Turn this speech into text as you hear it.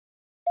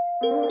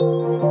Cutting me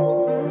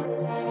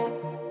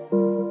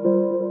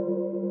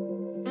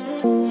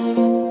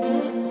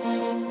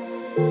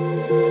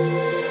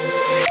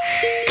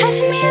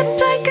up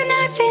like a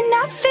knife and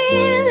I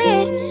feel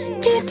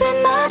it deep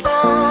in my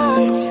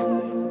bones.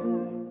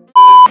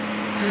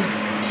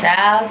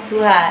 Child, it's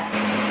too hot.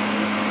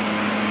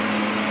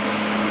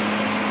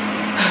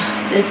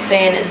 This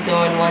fan is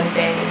doing one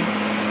thing.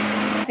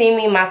 See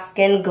me, my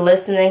skin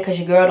glistening because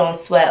your girl don't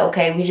sweat,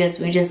 okay? We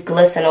just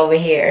glisten over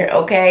here,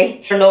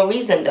 okay? For no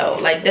reason though.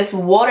 Like, this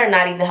water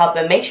not even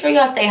helping. Make sure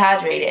y'all stay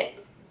hydrated.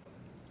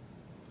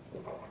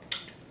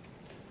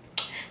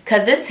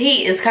 Cause this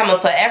heat is coming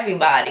for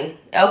everybody,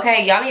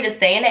 okay? Y'all need to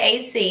stay in the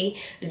AC,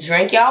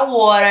 drink y'all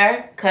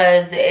water,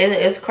 cause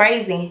it's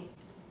crazy.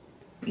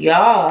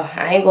 Y'all,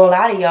 I ain't gonna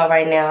lie to y'all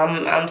right now.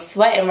 I'm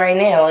sweating right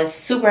now. It's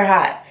super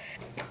hot.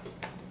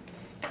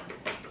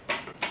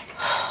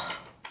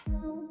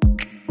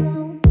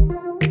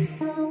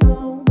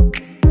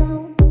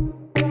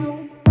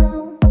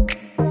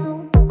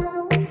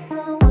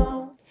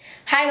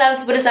 Hi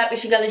loves, what is up?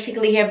 It's your girl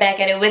AshecaLee here, back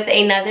at it with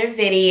another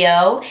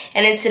video.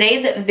 And in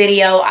today's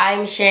video,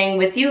 I'm sharing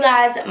with you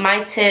guys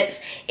my tips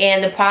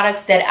and the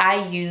products that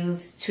I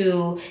use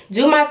to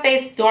do my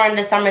face during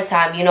the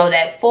summertime. You know,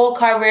 that full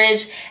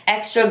coverage,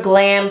 extra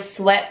glam,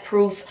 sweat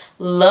proof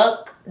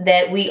look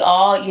that we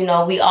all, you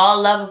know, we all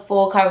love a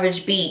full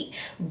coverage beat.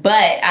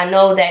 But I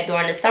know that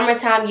during the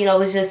summertime, you know,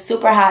 it's just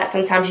super hot.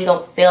 Sometimes you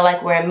don't feel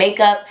like wearing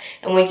makeup,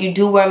 and when you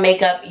do wear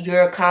makeup,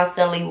 you're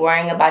constantly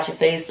worrying about your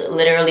face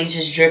literally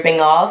just dripping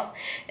off.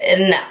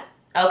 No.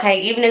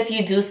 Okay, even if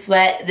you do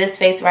sweat, this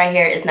face right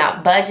here is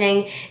not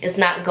budging. It's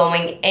not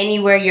going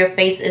anywhere. Your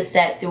face is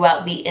set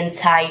throughout the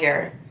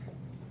entire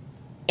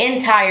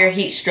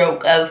heat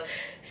stroke of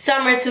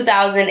summer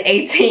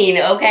 2018,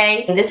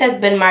 okay? And this has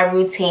been my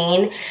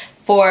routine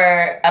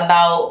for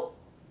about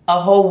a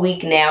whole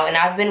week now, and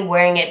I've been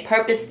wearing it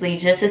purposely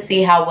just to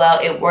see how well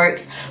it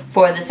works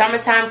for the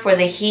summertime, for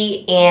the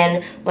heat.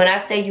 And when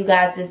I say, you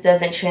guys, this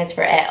doesn't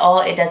transfer at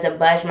all, it doesn't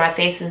budge. My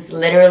face is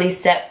literally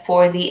set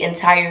for the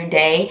entire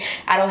day.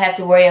 I don't have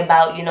to worry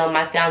about, you know,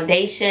 my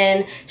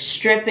foundation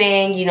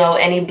stripping, you know,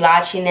 any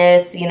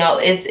blotchiness. You know,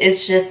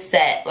 it's just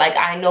set. Like,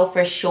 I know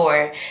for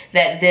sure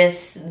that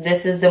this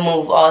is the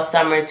move all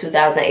summer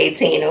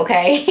 2018,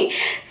 okay?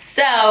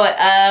 So,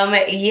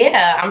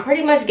 yeah, I'm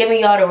pretty much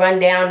giving y'all the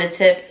rundown, the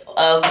tips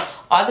of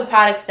all the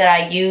products that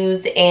I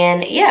used,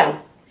 and yeah.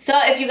 So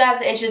if you guys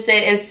are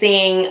interested in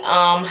seeing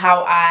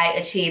how I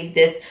achieved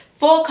this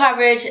full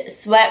coverage,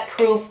 sweat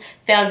proof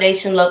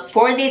foundation look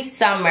for the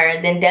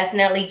summer, then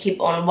definitely keep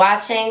on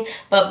watching.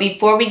 But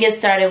before we get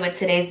started with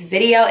today's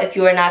video, if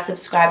you are not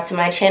subscribed to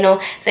my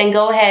channel, then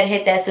go ahead,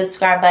 hit that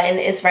subscribe button.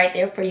 It's right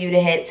there for you to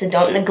hit, so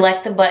don't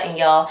neglect the button,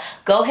 y'all.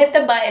 Go hit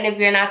the button if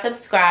you're not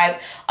subscribed.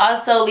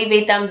 Also, leave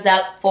a thumbs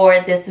up for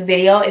this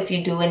video if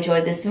you do enjoy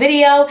this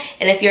video,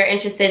 and if you're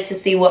interested to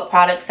see what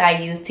products I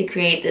use to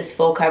create this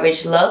full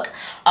coverage look.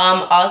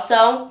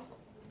 Also,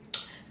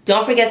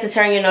 don't forget to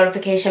turn your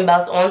notification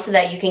bells on so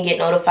that you can get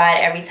notified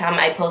every time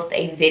I post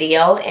a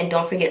video. And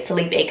don't forget to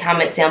leave a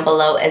comment down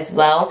below as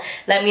well.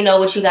 Let me know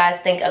what you guys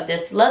think of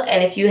this look.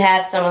 And if you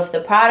have some of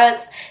the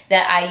products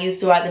that I use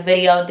throughout the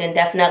video, then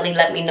definitely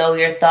let me know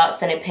your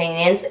thoughts and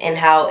opinions and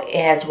how it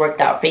has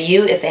worked out for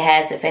you. If it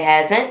has, if it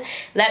hasn't,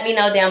 let me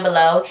know down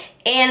below.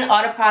 And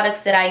all the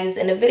products that I use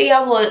in the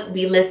video will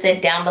be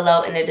listed down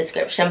below in the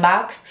description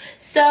box.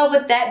 So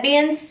with that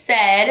being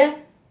said,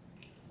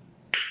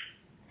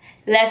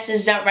 let's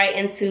just jump right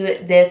into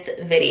this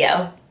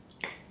video.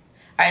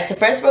 Alright, so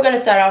first we're going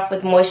to start off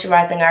with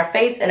moisturizing our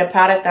face, and the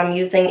product I'm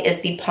using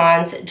is the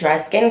Pond's Dry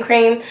Skin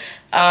Cream.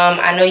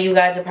 I know you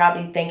guys are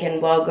probably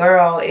thinking, well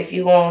girl, if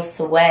you're going to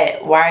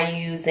sweat, why are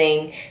you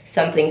using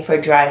something for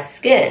dry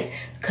skin?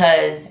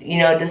 Because, you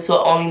know, this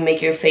will only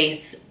make your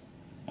face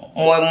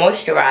more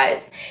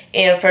moisturized.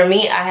 And for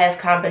me, I have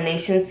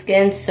combination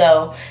skin,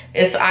 so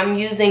if I'm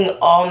using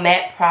all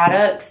matte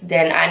products,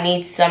 then I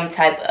need some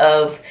type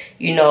of,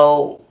 you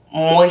know,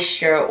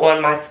 moisture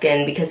on my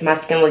skin, because my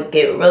skin would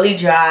get really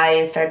dry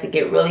and start to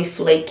get really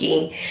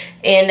flaky,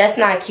 and that's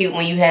not cute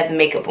when you have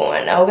makeup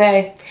on,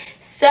 okay?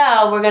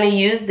 So we're gonna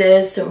use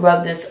this to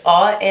rub this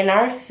all in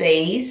our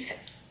face.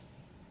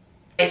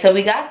 Okay, so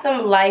we got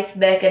some life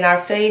back in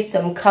our face,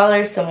 some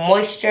color, some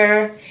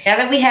moisture. Now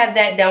that we have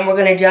that done, we're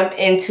gonna jump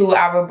into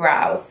our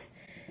brows.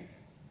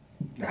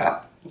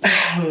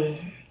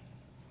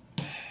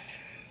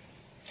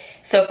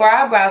 So for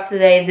our brows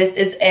today, this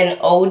is an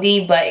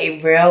oldie but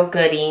a real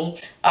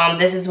goodie.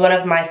 This is one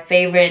of my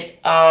favorite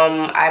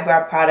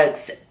eyebrow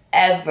products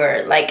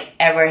ever, like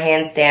ever,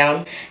 hands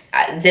down.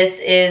 This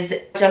is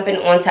jumping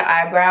onto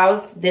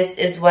eyebrows. This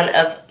is one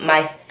of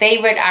my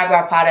favorite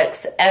eyebrow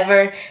products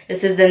ever.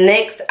 This is the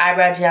NYX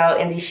Eyebrow Gel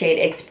in the shade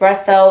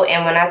Expresso.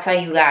 And when I tell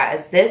you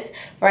guys, this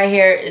right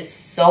here is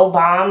so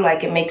bomb,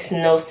 like it makes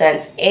no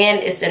sense, and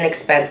it's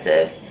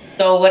inexpensive.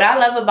 So what I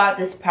love about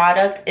this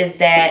product is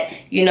that,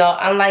 you know,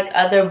 unlike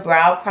other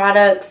brow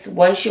products,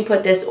 once you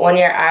put this on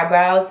your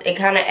eyebrows, it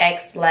kind of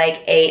acts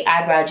like a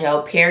eyebrow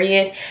gel,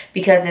 period,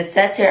 because it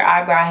sets your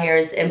eyebrow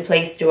hairs in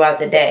place throughout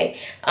the day.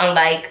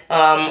 Unlike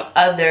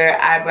other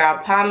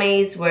eyebrow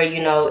pomades where,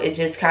 you know, it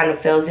just kind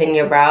of fills in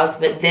your brows,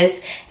 but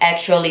this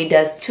actually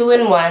does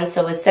 2-in-1,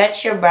 so it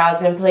sets your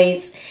brows in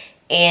place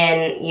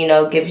and, you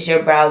know, gives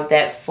your brows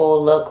that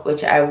full look,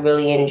 which I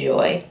really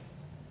enjoy.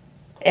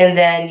 And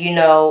then, you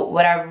know,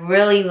 what I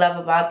really love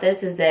about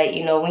this is that,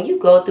 you know, when you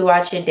go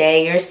throughout your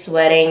day, you're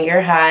sweating,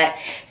 you're hot.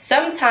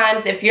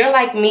 Sometimes, if you're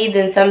like me,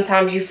 then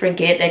sometimes you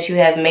forget that you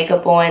have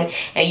makeup on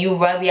and you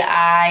rub your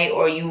eye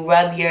or you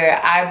rub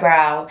your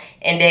eyebrow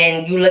and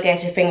then you look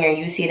at your finger and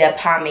you see that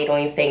pomade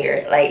on your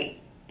finger. Like,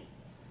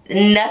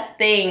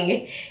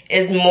 nothing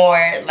is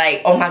more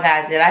like, oh my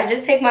gosh, did I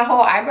just take my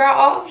whole eyebrow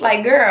off?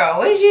 Like, girl,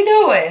 what is you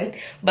doing?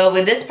 But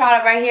with this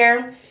product right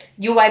here,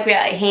 you wipe your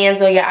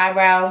hands on your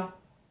eyebrow,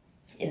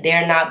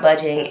 they're not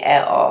budging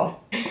at all.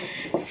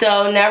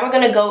 So now we're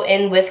gonna go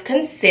in with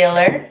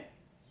concealer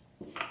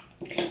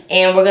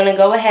and we're gonna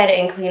go ahead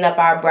and clean up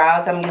our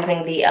brows. I'm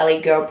using the L.A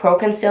Girl Pro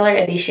Concealer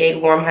in the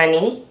shade Warm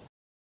Honey.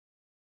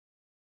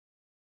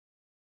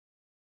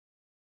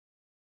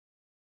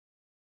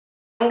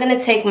 I'm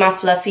gonna take my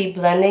fluffy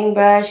blending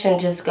brush and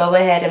just go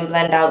ahead and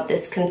blend out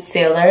this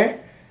concealer.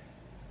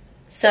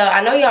 So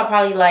I know y'all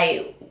probably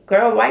like,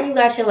 girl, why you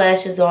got your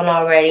lashes on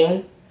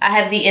already? I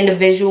have the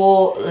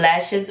individual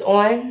lashes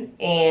on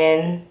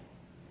and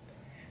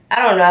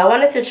I don't know, I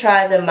wanted to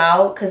try them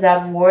out because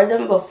I've wore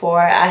them before.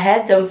 I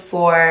had them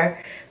for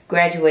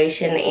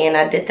graduation and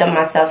I did them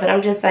myself and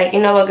I'm just like, you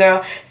know what,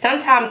 girl,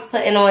 sometimes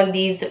putting on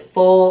these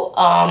full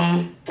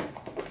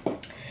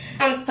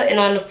putting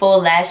on the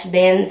full lash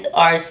bands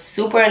are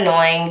super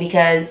annoying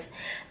because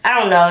I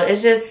don't know,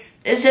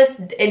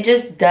 it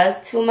just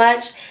does too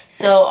much.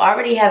 So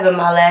already having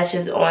my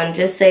lashes on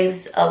just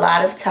saves a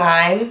lot of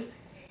time.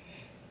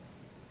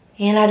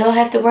 And I don't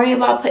have to worry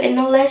about putting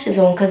no lashes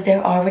on because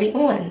they're already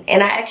on.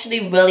 And I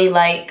actually really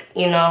like,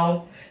 you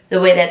know,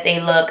 the way that they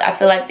look. I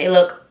feel like they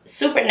look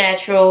super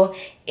natural.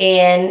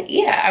 And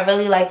yeah, I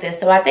really like this.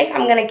 So I think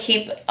I'm going to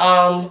keep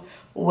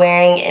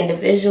wearing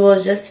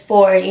individuals just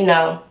for, you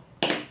know,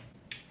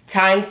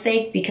 time's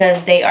sake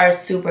because they are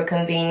super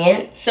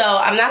convenient. So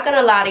I'm not going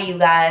to lie to you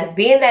guys.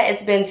 Being that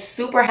it's been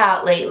super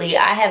hot lately,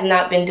 I have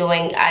not been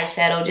doing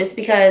eyeshadow just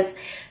because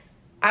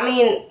I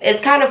mean,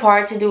 it's kind of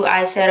hard to do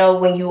eyeshadow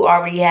when you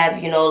already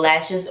have, you know,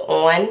 lashes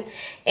on.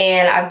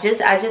 And I just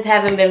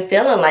haven't been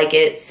feeling like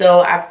it.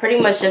 So I've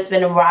pretty much just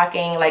been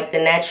rocking like the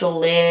natural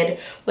lid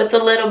with a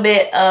little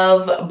bit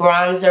of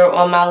bronzer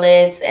on my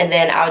lids. And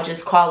then I'll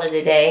just call it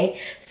a day.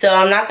 So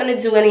I'm not going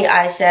to do any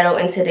eyeshadow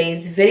in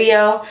today's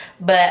video.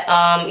 But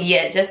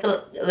yeah, just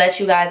to let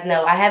you guys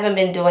know, I haven't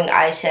been doing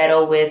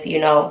eyeshadow with, you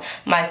know,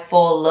 my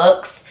full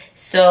looks.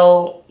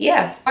 So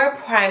yeah, for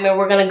primer,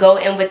 we're gonna go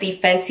in with the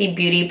Fenty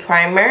Beauty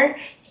primer,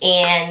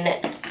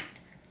 and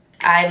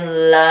I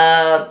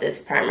love this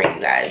primer,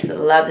 you guys. I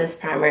love this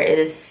primer. It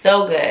is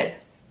so good.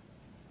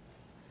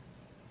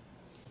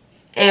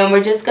 And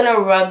we're just gonna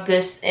rub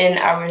this in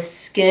our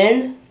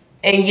skin.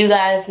 And you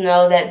guys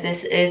know that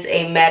this is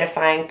a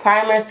mattifying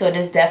primer, so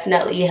this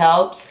definitely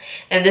helps.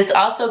 And this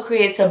also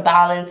creates a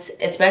balance,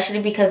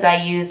 especially because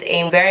I use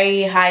a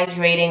very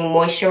hydrating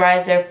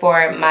moisturizer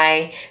for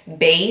my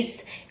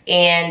base.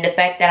 And the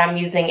fact that I'm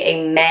using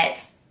a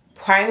matte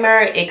primer,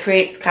 it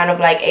creates kind of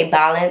like a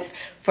balance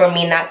for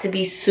me not to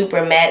be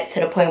super matte to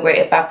the point where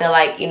if I feel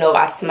like, you know,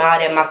 I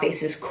smiled and my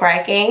face is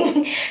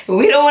cracking.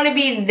 We don't want to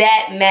be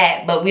that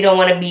matte, but we don't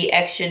want to be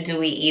extra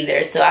dewy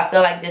either. So I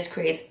feel like this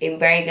creates a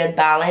very good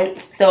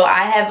balance. So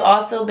I have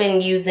also been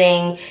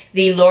using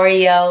the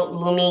L'Oreal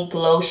Lumi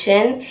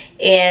Glotion,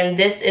 and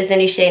this is in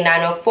the shade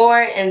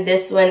 904 and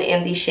this one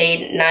in the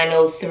shade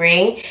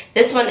 903.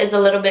 This one is a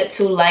little bit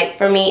too light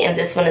for me and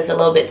this one is a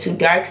little bit too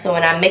dark. So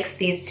when I mix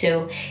these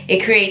two,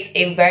 it creates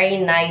a very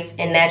nice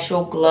and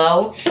natural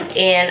glow.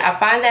 And I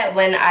find that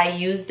when I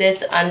use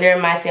this under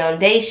my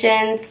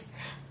foundations,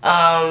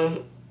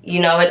 you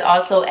know, it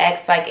also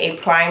acts like a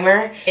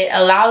primer. It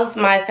allows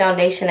my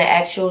foundation to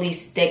actually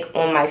stick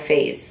on my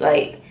face.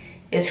 Like,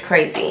 it's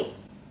crazy.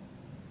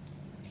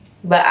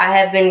 But I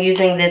have been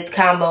using this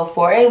combo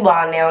for a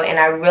while now and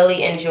I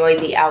really enjoy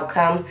the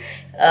outcome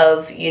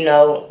of, you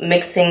know,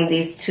 mixing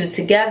these two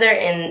together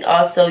and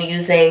also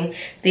using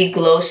the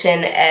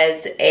Glotion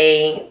as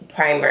a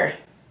primer.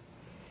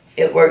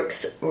 It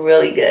works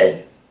really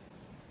good.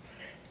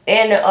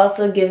 And it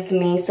also gives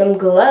me some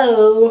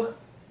glow.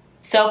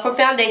 So for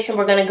foundation,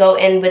 we're going to go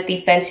in with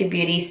the Fenty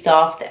Beauty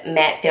Soft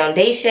Matte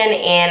Foundation.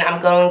 And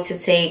I'm going to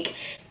take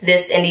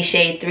this in the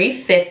shade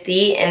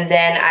 350. And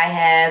then I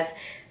have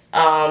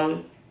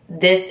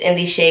this in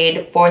the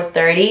shade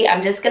 430.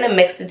 I'm just going to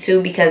mix the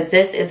two because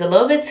this is a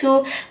little bit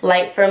too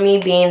light for me,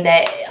 being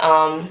that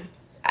I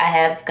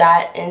have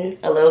gotten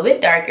a little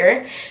bit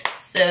darker.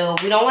 So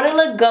we don't want to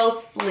look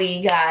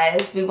ghostly,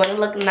 guys. We want to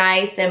look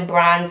nice and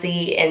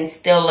bronzy and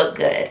still look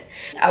good.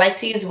 I like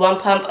to use one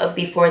pump of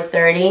the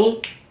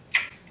 430.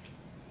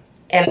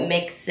 and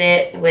mix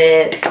it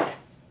with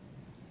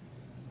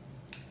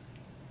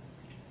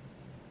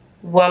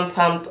 1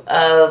 pump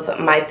of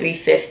my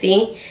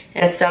 350,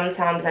 and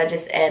sometimes I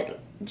just add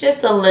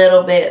just a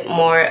little bit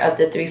more of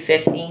the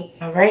 350.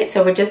 Alright,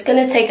 so we're just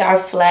going to take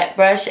our flat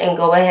brush and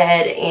go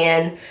ahead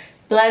and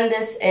blend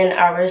this in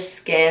our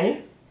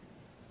skin.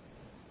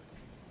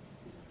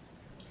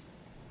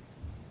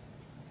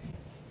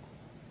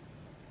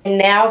 And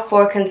now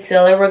for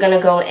concealer, we're going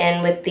to go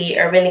in with the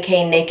Urban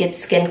Decay Naked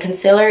Skin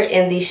Concealer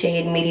in the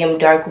shade Medium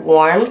Dark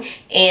Warm.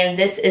 And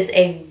this is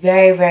a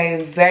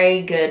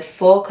very good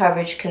full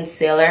coverage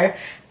concealer.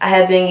 I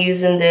have been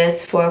using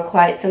this for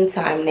quite some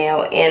time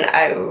now, and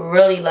I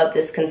really love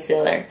this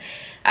concealer.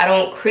 I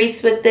don't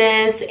crease with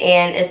this,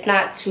 and it's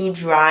not too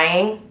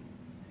drying.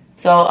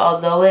 So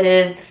although it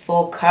is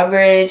full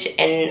coverage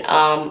and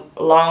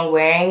long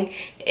wearing,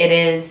 it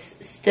is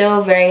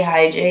still very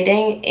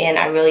hydrating, and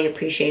I really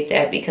appreciate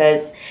that,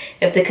 because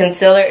if the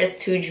concealer is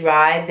too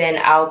dry, then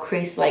I'll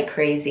crease like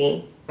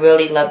crazy.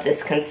 Really love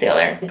this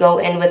concealer. Go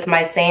in with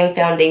my same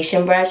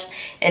foundation brush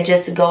and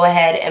just go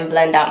ahead and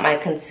blend out my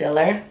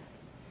concealer.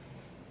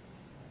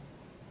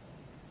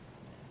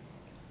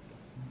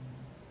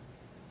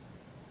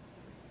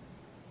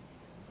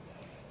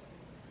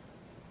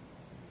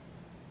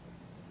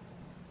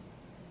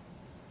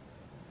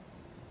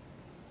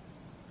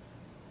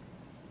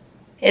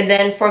 And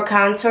then for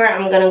contour,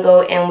 I'm going to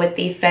go in with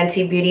the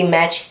Fenty Beauty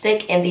Match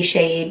Stick in the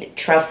shade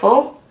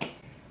Truffle.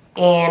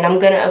 And I'm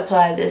going to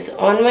apply this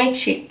on my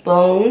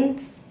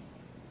cheekbones,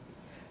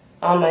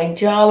 on my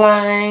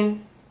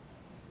jawline,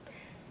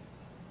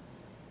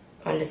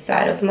 on the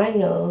side of my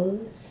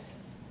nose,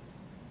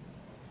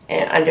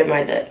 and under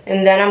my lip.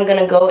 And then I'm going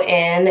to go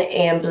in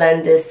and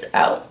blend this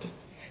out.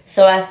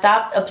 So I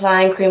stopped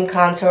applying cream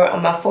contour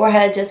on my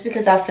forehead just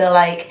because I feel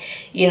like,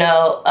 you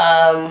know,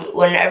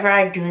 whenever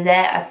I do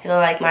that, I feel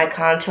like my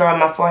contour on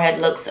my forehead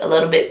looks a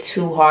little bit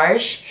too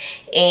harsh,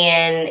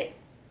 and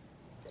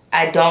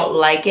I don't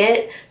like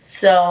it.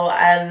 So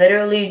I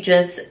literally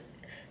just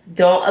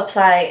don't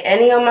apply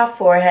any on my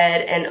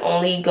forehead and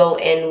only go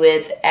in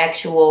with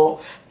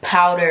actual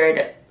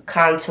powdered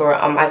contour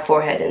on my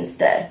forehead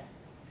instead.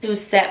 To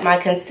set my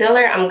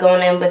concealer, I'm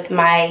going in with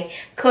my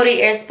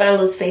Coty Airspun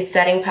Loose Face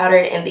Setting Powder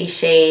in the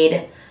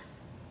shade,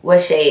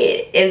 what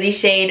shade? In the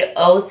shade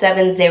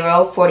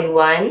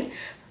 07041.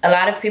 A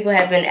lot of people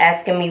have been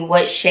asking me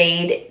what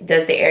shade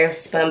does the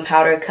Airspun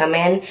powder come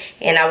in,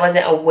 and I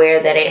wasn't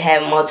aware that it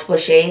had multiple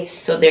shades,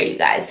 so there you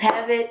guys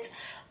have it.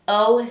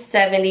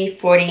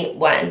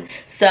 07041.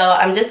 So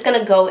I'm just going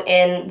to go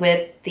in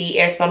with the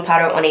Airspun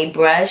powder on a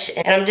brush,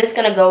 and I'm just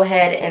going to go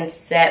ahead and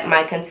set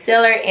my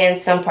concealer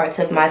and some parts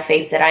of my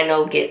face that I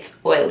know gets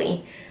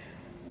oily.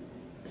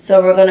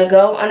 So we're going to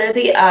go under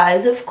the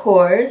eyes, of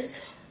course,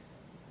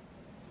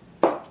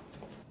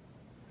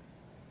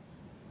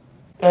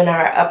 on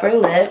our upper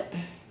lip,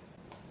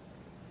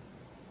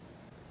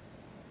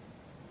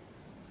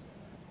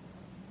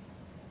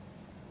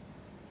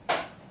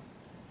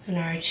 on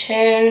our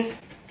chin,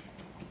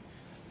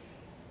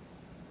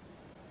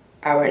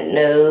 our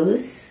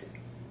nose,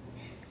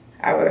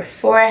 our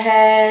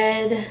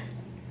forehead,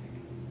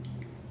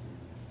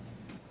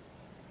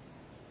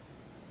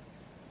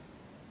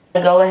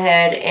 go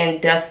ahead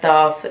and dust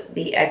off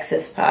the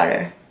excess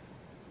powder.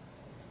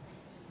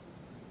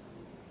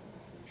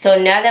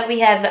 So now that we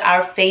have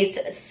our face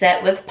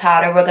set with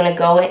powder, we're going to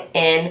go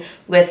in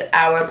with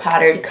our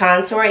powdered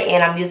contour,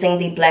 and I'm using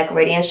the Black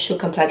Radiance True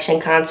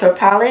Complexion Contour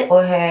Palette. Go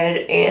ahead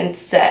and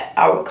set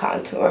our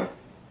contour.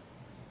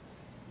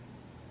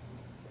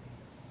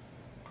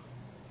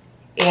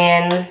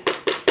 And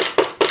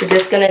we're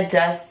just going to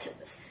dust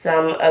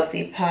some of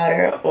the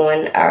powder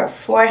on our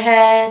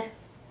forehead.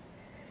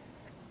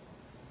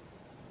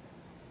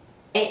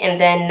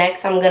 And then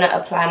next I'm going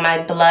to apply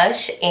my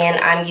blush, and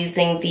I'm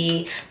using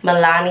the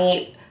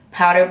Milani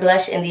powder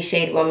blush in the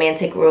shade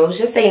Romantic Rose.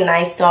 Just a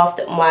nice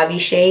soft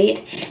mauve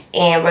shade.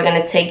 And we're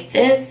going to take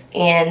this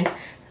and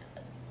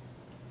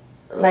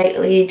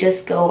lightly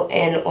just go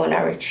in on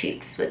our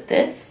cheeks with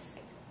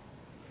this.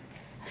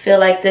 I feel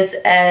like this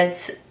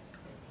adds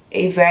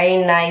a very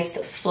nice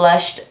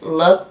flushed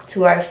look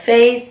to our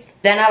face.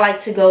 Then I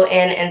like to go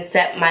in and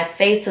set my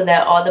face so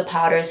that all the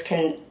powders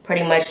can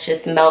pretty much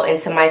just melt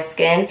into my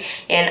skin.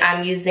 And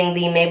I'm using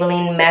the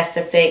Maybelline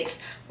Master Fix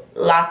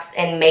Locks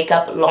and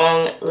Makeup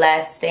Long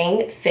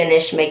Lasting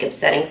Finish Makeup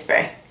Setting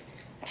Spray.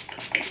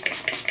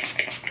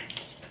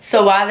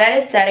 So while that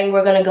is setting,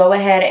 we're going to go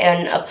ahead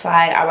and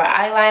apply our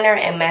eyeliner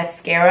and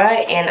mascara.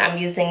 And I'm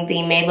using the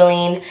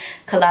Maybelline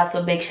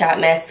Colossal Big Shot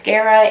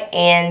Mascara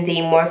and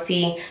the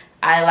Morphe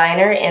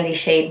eyeliner in the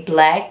shade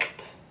Black.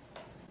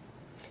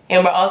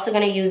 And we're also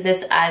going to use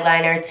this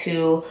eyeliner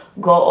to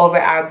go over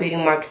our beauty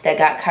marks that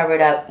got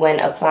covered up when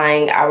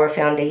applying our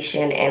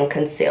foundation and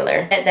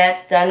concealer.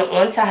 That's done.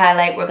 On to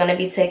highlight, we're going to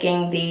be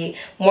taking the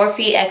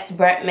Morphe x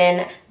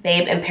Bretman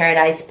Babe in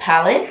Paradise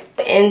palette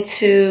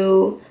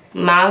into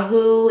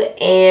Mahu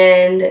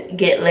and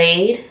Get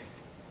Laid.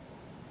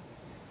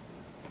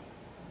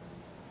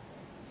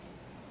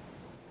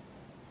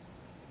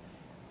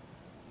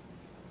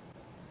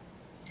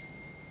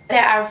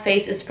 That our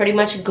face is pretty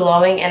much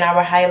glowing and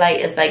our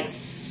highlight is like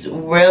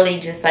really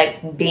just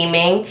like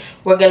beaming,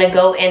 we're gonna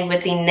go in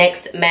with the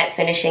NYX Matte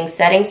Finishing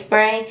Setting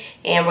Spray,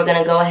 and we're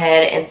gonna go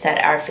ahead and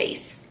set our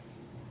face.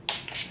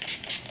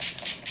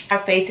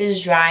 Our face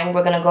is drying.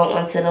 We're gonna go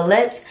onto the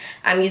lips.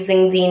 I'm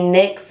using the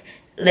NYX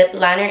lip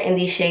liner in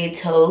the shade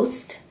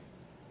Toast.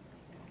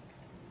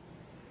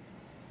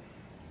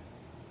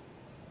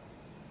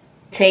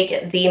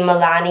 Take the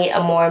Milani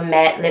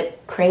Matte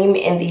Lip Creme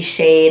in the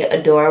shade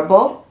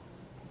Adorable.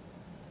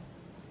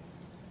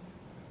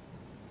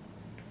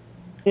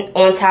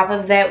 On top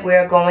of that,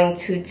 we're going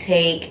to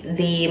take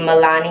the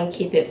Milani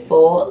Keep It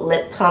Full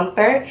Lip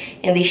Plumper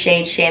in the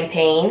shade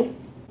Champagne.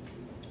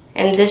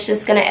 And this is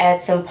just going to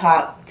add some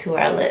pop to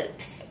our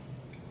lips.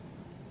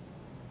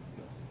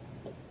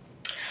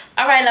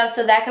 Alright, love,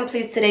 so that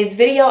completes today's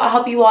video. I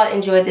hope you all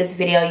enjoyed this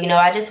video. You know,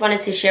 I just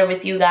wanted to share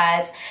with you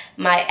guys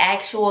my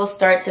actual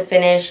start to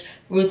finish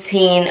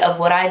routine of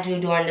what I do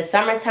during the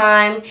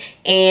summertime,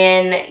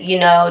 and you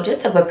know,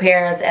 just to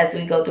prepare us as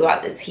we go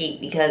throughout this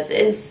heat, because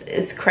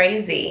it's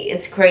crazy.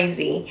 It's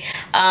crazy.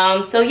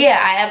 So yeah,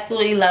 I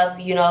absolutely love,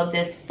 you know,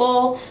 this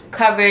full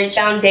coverage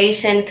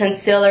foundation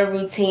concealer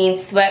routine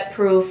sweat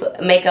proof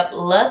makeup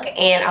look,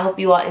 and I hope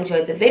you all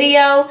enjoyed the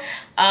video.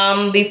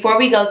 Before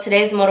we go,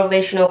 today's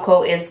motivational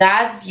quote is,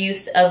 God's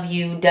use of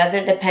you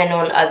doesn't depend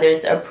on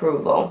others'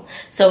 approval.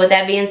 So with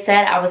that being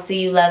said, I will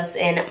see you loves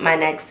in my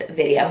next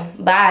video.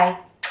 Bye.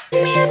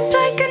 Me up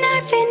like a